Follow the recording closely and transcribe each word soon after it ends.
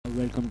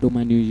welcome to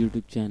my new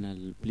YouTube channel.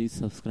 Please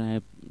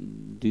subscribe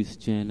this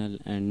channel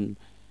and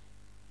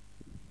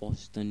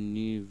watch the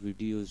new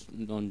videos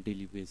on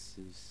daily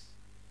basis.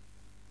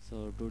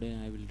 So today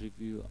I will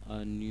review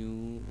a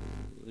new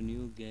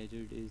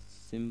gadget. Is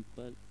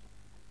simple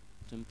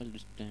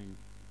stand,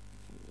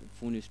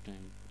 phone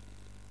stand.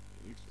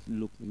 It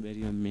look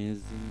very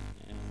amazing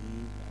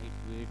and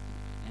lightweight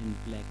and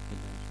black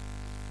color.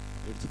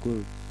 It's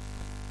good.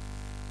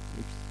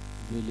 It's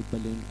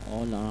available in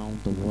all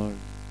around the world.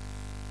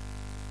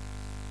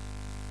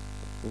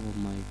 Oh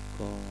my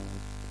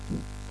god.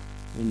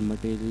 And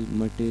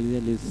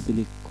material is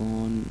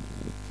silicone,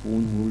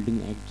 phone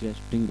holding,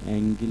 adjusting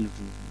angle,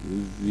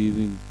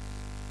 viewing.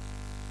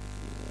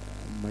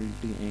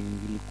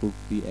 Multi-angle could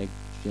be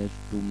adjusted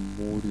to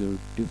mode your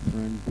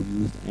different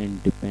views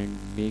and depend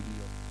make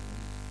your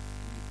phone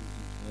easy to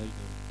enjoy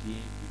your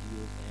game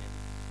videos and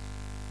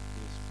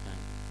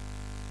FaceTime.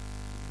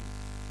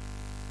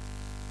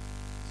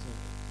 So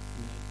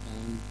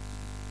now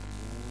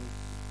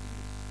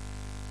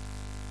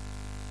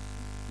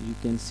you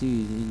can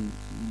see in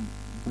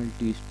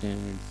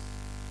multi-stands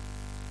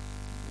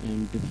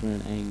and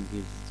different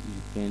angles.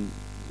 You can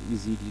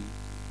easily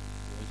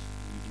watch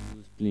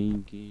videos,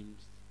 playing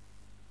games.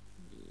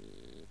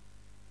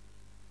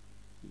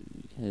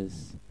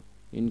 Yes,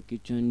 in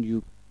kitchen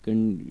you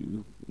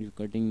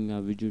cutting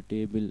a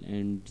vegetable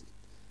and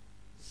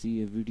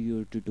see a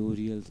video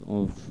tutorials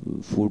of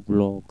food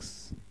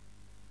blogs.